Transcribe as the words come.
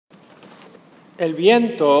El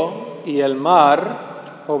viento y el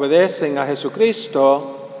mar obedecen a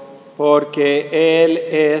Jesucristo porque Él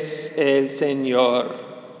es el Señor,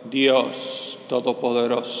 Dios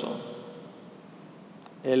Todopoderoso.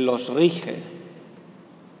 Él los rige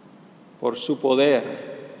por su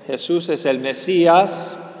poder. Jesús es el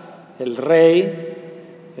Mesías, el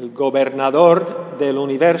Rey, el gobernador del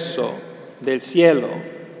universo, del cielo.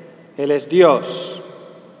 Él es Dios.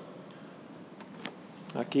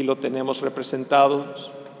 Aquí lo tenemos representado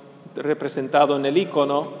en el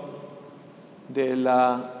icono del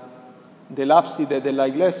ábside de la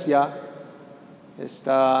iglesia.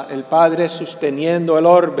 Está el Padre sosteniendo el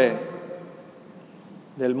orbe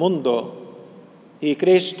del mundo y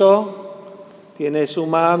Cristo tiene su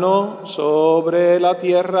mano sobre la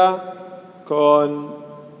tierra con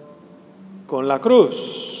la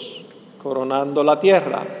cruz, coronando la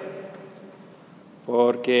tierra.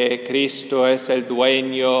 Porque Cristo es el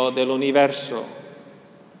dueño del universo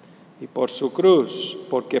y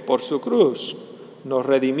porque por su cruz nos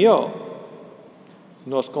redimió,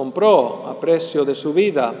 nos compró a precio de su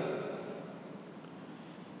vida.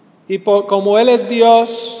 Y como Él es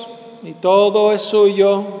Dios y todo es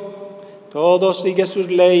suyo, todo sigue sus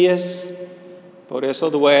leyes, por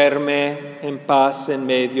eso duerme en paz en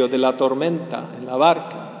medio de la tormenta, en la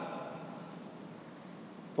barca.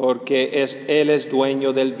 Porque Él es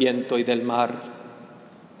dueño del viento y del mar.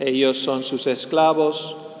 Ellos son sus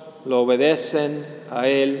esclavos, lo obedecen a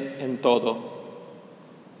Él en todo.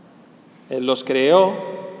 Él los creó,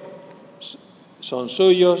 son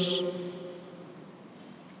suyos,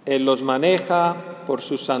 Él los maneja por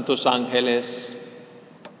sus santos ángeles,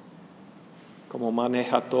 como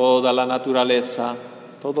maneja toda la naturaleza,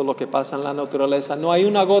 todo lo que pasa en la naturaleza. No hay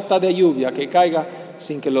una gota de lluvia que caiga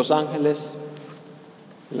sin que los ángeles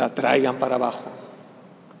la traigan para abajo.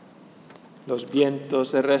 Los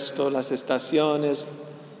vientos, el resto, las estaciones,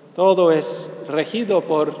 todo es regido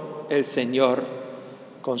por el Señor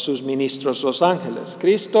con sus ministros los ángeles.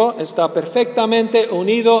 Cristo está perfectamente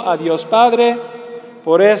unido a Dios Padre,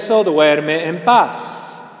 por eso duerme en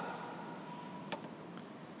paz.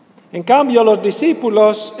 En cambio, los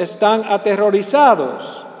discípulos están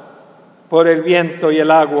aterrorizados por el viento y el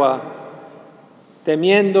agua,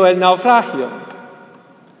 temiendo el naufragio.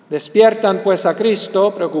 Despiertan pues a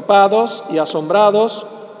Cristo preocupados y asombrados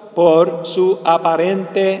por su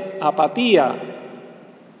aparente apatía.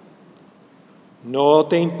 ¿No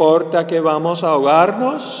te importa que vamos a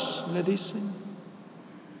ahogarnos?, le dicen.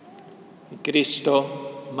 Y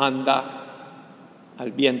Cristo manda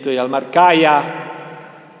al viento y al mar: calla,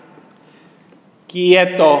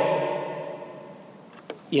 quieto.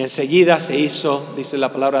 Y enseguida se hizo, dice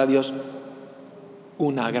la palabra de Dios,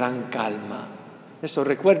 una gran calma. Eso,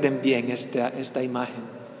 recuerden bien esta imagen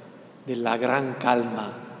de la gran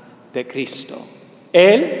calma de Cristo.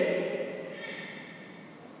 Él,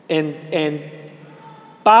 en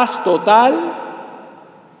paz total,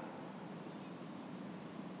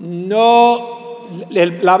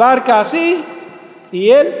 la barca así,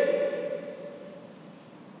 y Él,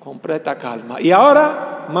 completa calma. Y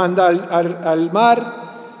ahora manda al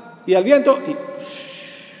mar y al viento, y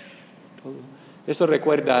eso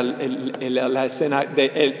recuerda la escena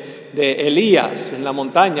de Elías en la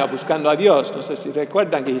montaña buscando a Dios. No sé si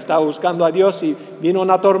recuerdan que estaba buscando a Dios y vino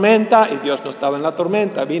una tormenta y Dios no estaba en la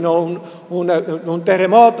tormenta. Vino un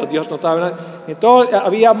terremoto, Dios no estaba en la... Entonces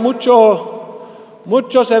había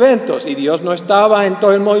muchos eventos y Dios no estaba en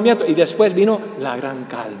todo el movimiento. Y después vino la gran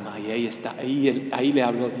calma y ahí está, ahí le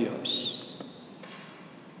habló Dios.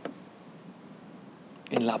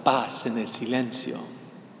 En la paz, en el silencio.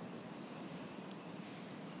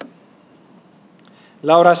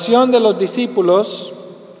 La oración de los discípulos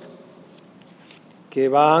que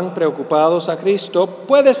van preocupados a Cristo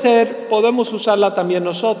podemos usarla también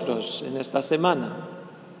nosotros en esta semana,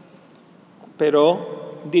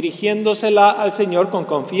 pero dirigiéndosela al Señor con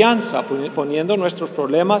confianza, poniendo nuestros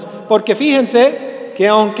problemas, porque fíjense que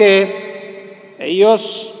aunque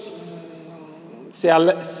ellos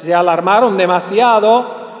se alarmaron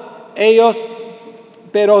demasiado,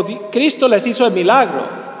 pero Cristo les hizo el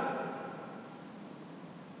milagro.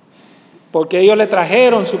 Porque ellos le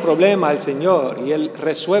trajeron su problema al Señor y Él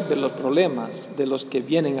resuelve los problemas de los que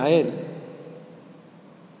vienen a Él.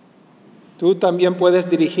 Tú también puedes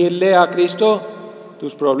dirigirle a Cristo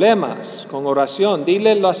tus problemas con oración.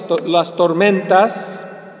 Dile las tormentas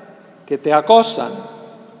que te acosan,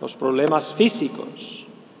 los problemas físicos,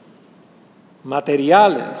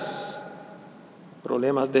 materiales,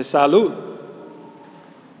 problemas de salud,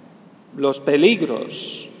 los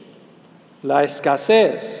peligros, la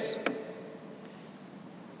escasez.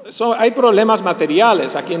 Hay problemas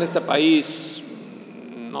materiales aquí en este país.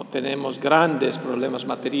 no tenemos grandes problemas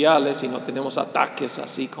materiales y no tenemos ataques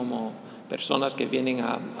así como personas que vienen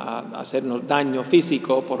a hacernos daño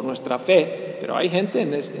físico por nuestra fe. Pero hay gente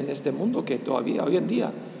en este mundo que todavía hoy en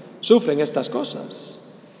día sufren estas cosas,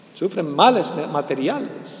 sufren males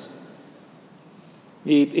materiales.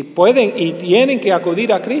 Y pueden y tienen que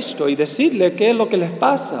acudir a Cristo y decirle qué es lo que les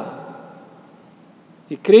pasa.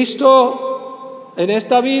 Y Cristo, en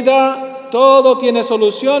esta vida, todo tiene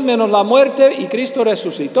solución menos la muerte, y Cristo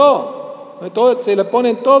resucitó. Se le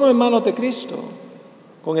pone todo en manos de Cristo,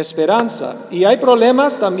 con esperanza. Y hay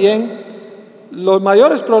problemas también. Los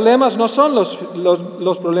mayores problemas no son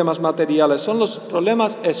los problemas materiales, son los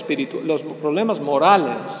problemas espirituales, los problemas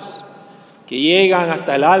morales que llegan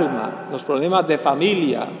hasta el alma, los problemas de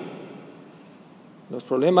familia, los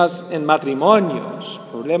problemas en matrimonios,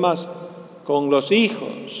 problemas con los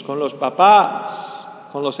hijos, con los papás,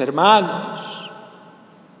 con los hermanos.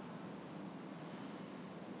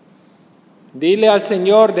 Dile al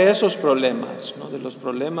Señor de esos problemas, ¿no? De los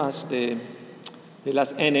problemas de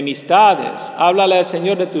las enemistades. Háblale al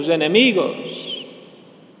Señor de tus enemigos,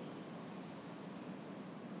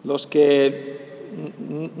 los que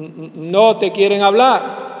no te quieren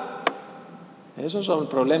hablar. Esos son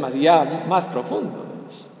problemas ya más profundos.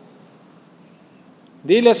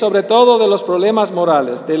 Dile sobre todo de los problemas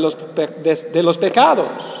morales, de los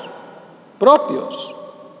pecados propios,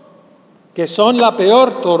 que son la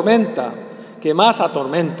peor tormenta, que más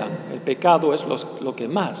atormentan. El pecado es lo que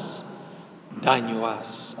más daño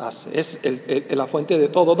hace. Es la fuente de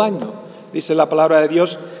todo daño. Dice la palabra de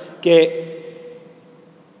Dios que,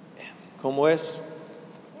 ¿cómo es?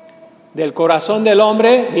 Del corazón del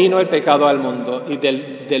hombre vino el pecado al mundo, y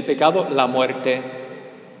del pecado la muerte.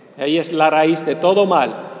 Ahí es la raíz de todo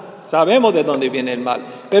mal. Sabemos de dónde viene el mal,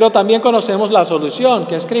 pero también conocemos la solución,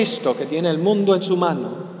 que es Cristo, que tiene el mundo en su mano,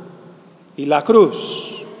 y la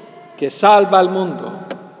cruz, que salva al mundo.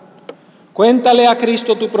 Cuéntale a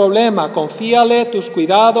Cristo tu problema, confíale tus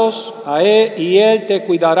cuidados a Él y Él te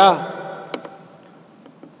cuidará.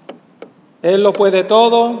 Él lo puede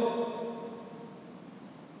todo.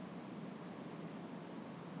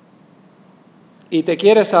 Y te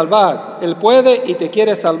quiere salvar. Él puede y te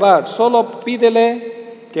quiere salvar. Solo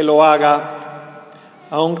pídele que lo haga,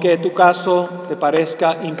 aunque tu caso te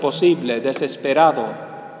parezca imposible, desesperado,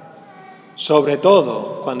 sobre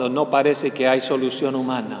todo cuando no parece que hay solución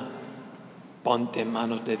humana. Ponte en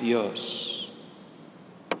manos de Dios.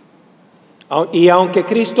 Y aunque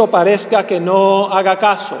Cristo parezca que no haga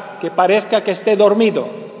caso, que parezca que esté dormido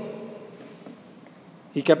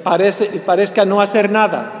y que parezca no hacer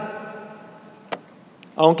nada,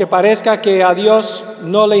 aunque parezca que a Dios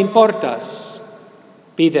no le importas,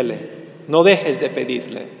 pídele, no dejes de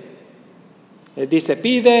pedirle. Él dice,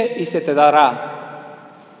 pide y se te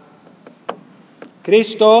dará.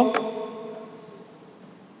 Cristo,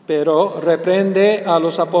 pero reprende a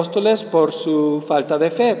los apóstoles por su falta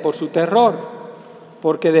de fe, por su terror,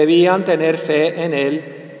 porque debían tener fe en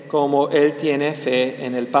Él como Él tiene fe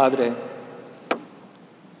en el Padre.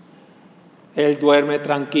 Él duerme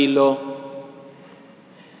tranquilo,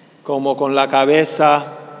 como con la cabeza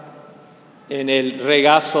en el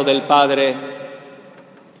regazo del Padre,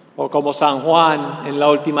 o como San Juan en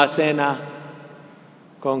la última cena,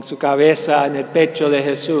 con su cabeza en el pecho de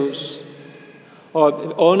Jesús,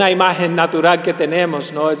 o una imagen natural que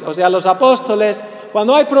tenemos, ¿no? O sea, los apóstoles,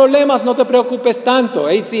 cuando hay problemas no te preocupes tanto,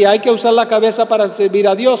 sí, hay que usar la cabeza para servir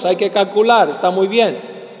a Dios, hay que calcular, está muy bien.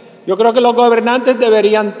 Yo creo que los gobernantes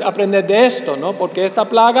deberían aprender de esto, ¿no? Porque esta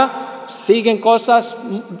plaga siguen cosas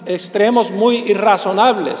extremos muy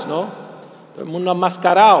irrazonables, ¿no? Todo el mundo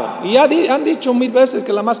enmascarado. Y han dicho 1000 veces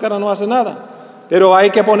que la máscara no hace nada, pero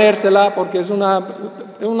hay que ponérsela porque es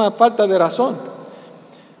una falta de razón.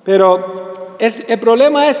 Pero el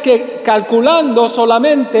problema es que calculando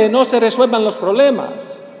solamente no se resuelvan los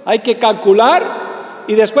problemas. Hay que calcular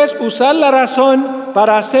y después usar la razón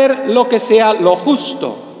para hacer lo que sea lo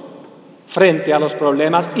justo frente a los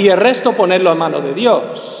problemas, y el resto ponerlo en manos de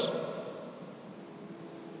Dios.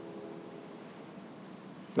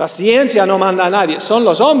 La ciencia no manda a nadie, son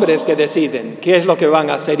los hombres que deciden qué es lo que van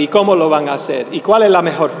a hacer y cómo lo van a hacer y cuál es la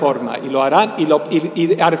mejor forma, y lo harán, y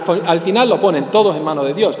al final lo ponen todos en manos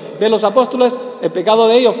de Dios. De los apóstoles, el pecado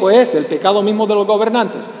de ellos fue ese, el pecado mismo de los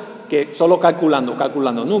gobernantes, que solo calculando,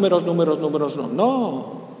 números,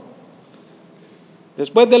 no.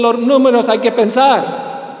 Después de los números hay que pensar,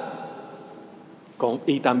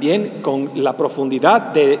 y también con la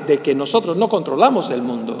profundidad de que nosotros no controlamos el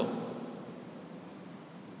mundo.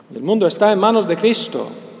 El mundo está en manos de Cristo.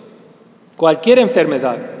 Cualquier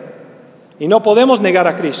enfermedad. Y no podemos negar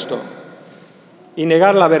a Cristo y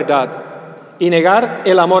negar la verdad. y negar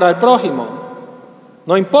el amor al prójimo.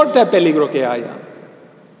 No importa el peligro que haya.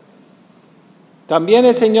 También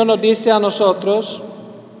el Señor nos dice a nosotros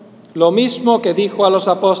lo mismo que dijo a los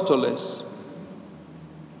apóstoles.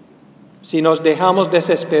 Si nos dejamos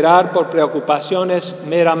desesperar por preocupaciones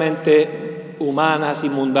meramente humanas y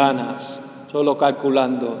mundanas, solo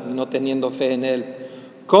calculando y no teniendo fe en Él.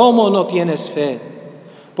 ¿Cómo no tienes fe?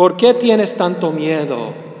 ¿Por qué tienes tanto miedo?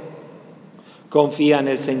 Confía en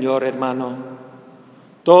el Señor, hermano.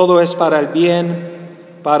 Todo es para el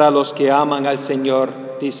bien, para los que aman al Señor,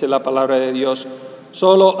 dice la palabra de Dios.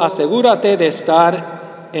 Solo asegúrate de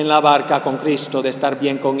estar en la barca con Cristo, de estar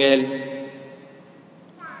bien con Él.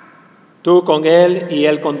 Tú con Él y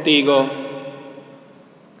Él contigo.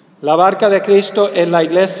 La barca de Cristo es la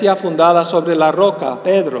iglesia fundada sobre la roca,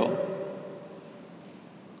 Pedro.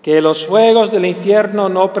 Que los fuegos del infierno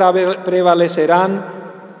no prevalecerán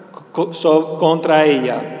contra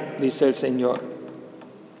ella, dice el Señor.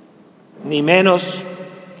 Ni menos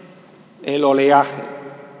el oleaje.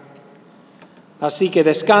 Así que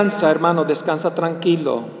descansa, hermano, descansa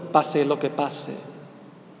tranquilo, pase lo que pase.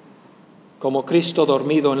 Como Cristo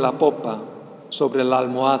dormido en la popa sobre la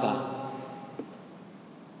almohada.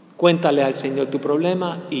 Cuéntale al Señor tu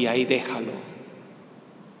problema y ahí déjalo.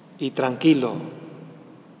 Y tranquilo.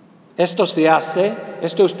 Esto se hace,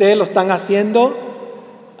 esto ustedes lo están haciendo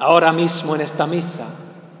ahora mismo en esta misa.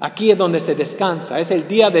 Aquí es donde se descansa, es el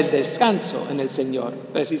día del descanso en el Señor,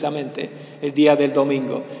 precisamente, el día del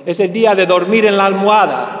domingo. Es el día de dormir en la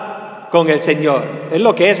almohada con el Señor. Es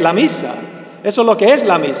lo que es la misa, eso es lo que es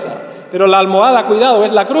la misa. Pero la almohada, cuidado,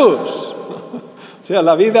 es la cruz. O sea,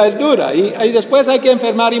 la vida es dura y después hay que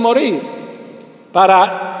enfermar y morir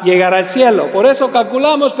para llegar al cielo. Por eso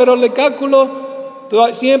calculamos, pero el cálculo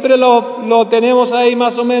siempre lo tenemos ahí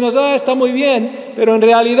más o menos, está muy bien, pero en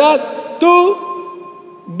realidad tú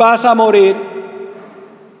vas a morir.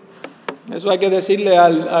 Eso hay que decirle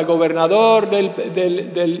al gobernador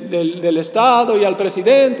del estado y al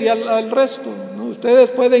presidente y al resto, ¿no?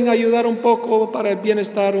 Ustedes pueden ayudar un poco para el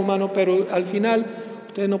bienestar humano, pero al final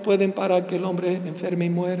ustedes no pueden parar que el hombre enferme y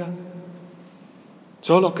muera.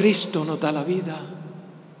 Solo Cristo nos da la vida.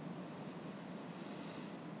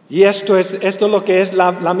 Y esto es lo que es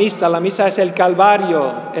la misa. La misa es el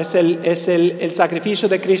Calvario, es el sacrificio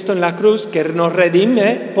de Cristo en la cruz que nos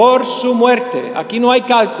redime por su muerte. Aquí no hay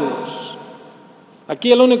cálculos.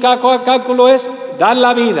 Aquí el único cálculo es dar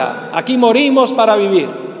la vida. Aquí morimos para vivir.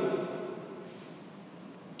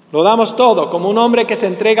 Lo damos todo, como un hombre que se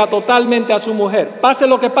entrega totalmente a su mujer. Pase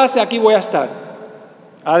lo que pase, aquí voy a estar.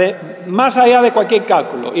 Más allá de cualquier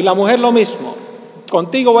cálculo. Y la mujer lo mismo.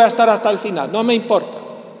 Contigo voy a estar hasta el final, no me importa.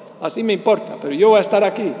 Así me importa, pero yo voy a estar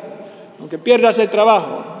aquí. Aunque pierdas el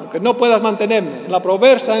trabajo, aunque no puedas mantenerme, en la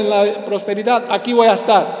pobreza, en la prosperidad, aquí voy a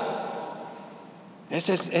estar.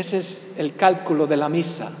 Ese es el cálculo de la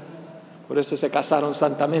misa. Por eso se casaron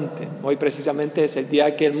santamente. Hoy precisamente es el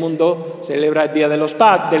día que el mundo celebra el Día de los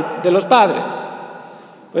Padres.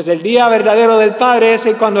 Pues el día verdadero del Padre es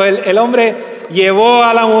cuando el hombre llevó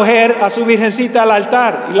a la mujer, a su virgencita al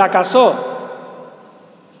altar y la casó.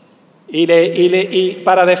 Y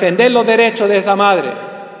para defender los derechos de esa madre.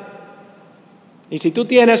 Y si tú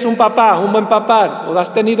tienes un buen papá, o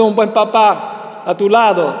has tenido un buen papá a tu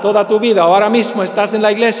lado toda tu vida, o ahora mismo estás en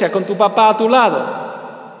la iglesia con tu papá a tu lado,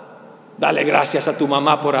 dale gracias a tu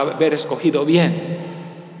mamá por haber escogido bien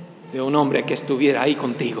de un hombre que estuviera ahí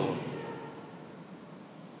contigo.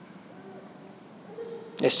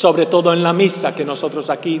 Es sobre todo en la misa que nosotros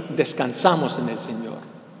aquí descansamos en el Señor.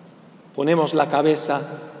 Ponemos la cabeza.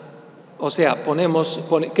 O sea,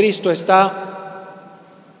 Cristo está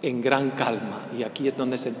en gran calma. Y aquí es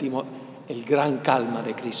donde sentimos el gran calma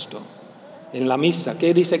de Cristo. En la misa,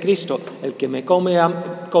 ¿qué dice Cristo? El que me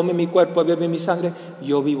come mi cuerpo y bebe mi sangre,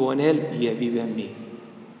 yo vivo en él y él vive en mí.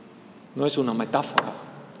 No es una metáfora,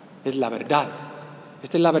 es la verdad.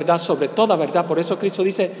 Esta es la verdad sobre toda verdad. Por eso Cristo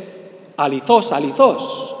dice, alithos.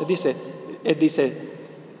 Él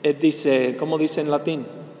dice, ¿cómo dice en latín?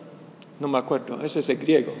 No me acuerdo, ese es el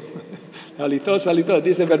griego. Alithos,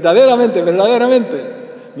 dice verdaderamente,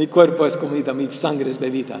 mi cuerpo es comida, mi sangre es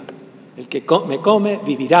bebida. El que me come,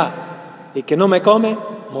 vivirá. El que no me come,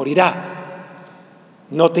 morirá.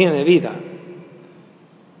 No tiene vida.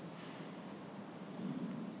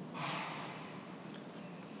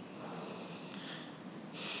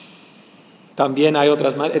 También hay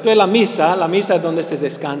otras maneras. Entonces la misa es donde se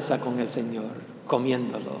descansa con el Señor,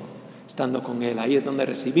 comiéndolo. Estando con Él, ahí es donde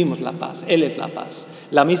recibimos la paz. Él es la paz.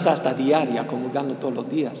 La misa hasta diaria, comulgando todos los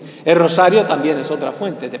días. El rosario también es otra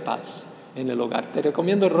fuente de paz en el hogar. Te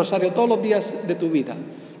recomiendo el rosario todos los días de tu vida,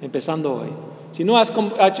 empezando hoy. Si no has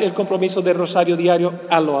hecho el compromiso del rosario diario,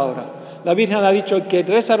 hazlo ahora. La Virgen ha dicho que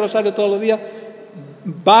reza el rosario todos los días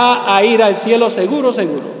va a ir al cielo seguro,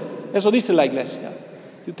 seguro. Eso dice la Iglesia.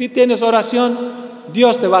 Si tú tienes oración,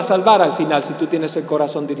 Dios te va a salvar al final si tú tienes el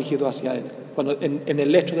corazón dirigido hacia Él. Cuando en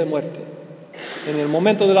el lecho de muerte, en el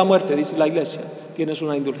momento de la muerte, dice la Iglesia, tienes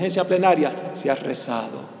una indulgencia plenaria si has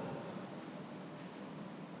rezado.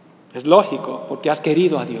 Es lógico, porque has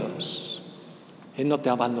querido a Dios. Él no te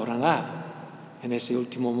abandonará en ese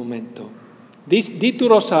último momento. Di tu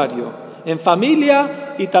rosario en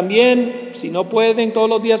familia y también, si no pueden todos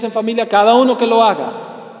los días en familia, cada uno que lo haga,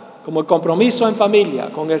 como el compromiso en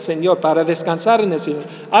familia con el Señor, para descansar en el Señor.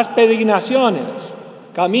 Haz peregrinaciones,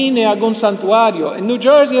 camine a algún santuario. En New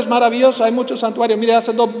Jersey es maravilloso, hay muchos santuarios. Mire,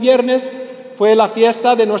 hace 2 viernes fue la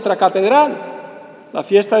fiesta de nuestra catedral, la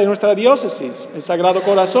fiesta de nuestra diócesis, el Sagrado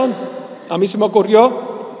Corazón. A mí se me ocurrió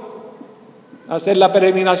hacer la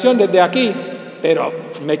peregrinación desde aquí, pero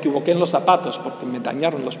me equivoqué en los zapatos porque me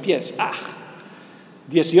dañaron los pies.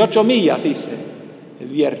 18 millas hice el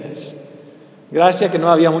viernes. Gracias que no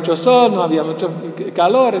había mucho sol, no había mucho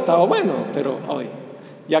calor, estaba bueno, pero hoy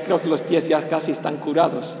ya creo que los pies ya casi están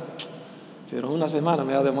curados. Pero una semana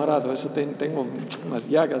me ha demorado, eso tengo unas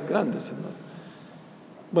llagas grandes, ¿no?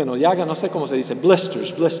 Bueno, llaga, no sé cómo se dice,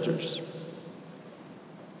 blisters.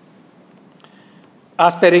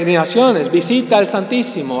 Haz peregrinaciones, visita al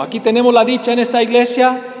Santísimo. Aquí tenemos la dicha en esta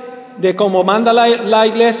iglesia de como manda la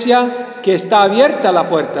iglesia, que está abierta la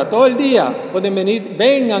puerta todo el día. Pueden venir,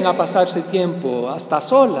 vengan a pasarse tiempo hasta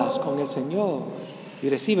solas con el Señor y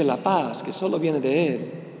recibe la paz que solo viene de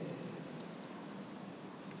Él.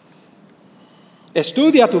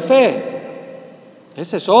 Estudia tu fe.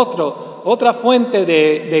 Esa es otra fuente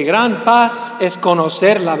de gran paz, es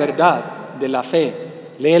conocer la verdad de la fe.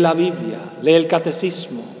 Lee la Biblia, lee el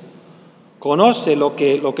catecismo, conoce lo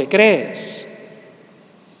que crees,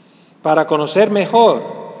 para conocer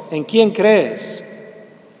mejor en quién crees.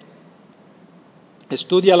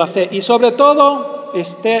 Estudia la fe y sobre todo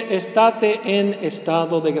estate en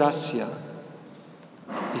estado de gracia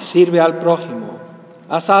y sirve al prójimo.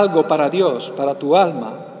 Haz algo para Dios, para tu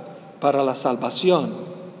alma, para la salvación.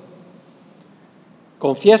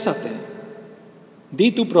 Confiésate.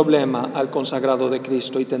 Di tu problema al consagrado de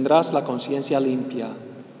Cristo y tendrás la conciencia limpia,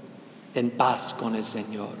 en paz con el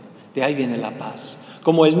Señor. De ahí viene la paz.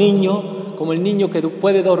 Como el niño que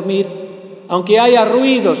puede dormir, aunque haya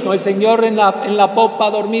ruidos, ¿no? El Señor en la popa,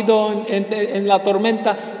 dormido en la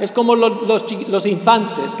tormenta, es como los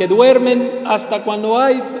infantes que duermen hasta cuando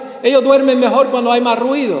ellos duermen mejor cuando hay más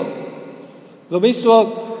ruido. Lo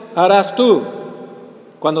mismo harás tú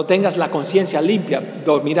cuando tengas la conciencia limpia,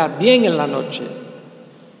 dormirás bien en la noche.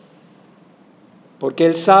 Porque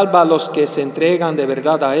Él salva a los que se entregan de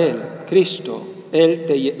verdad a Él, Cristo. Él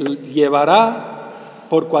te llevará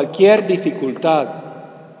por cualquier dificultad.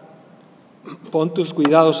 Pon tus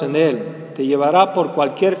cuidados en Él. Te llevará por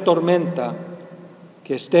cualquier tormenta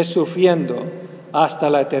que estés sufriendo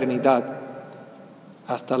hasta la eternidad,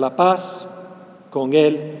 hasta la paz con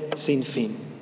Él sin fin.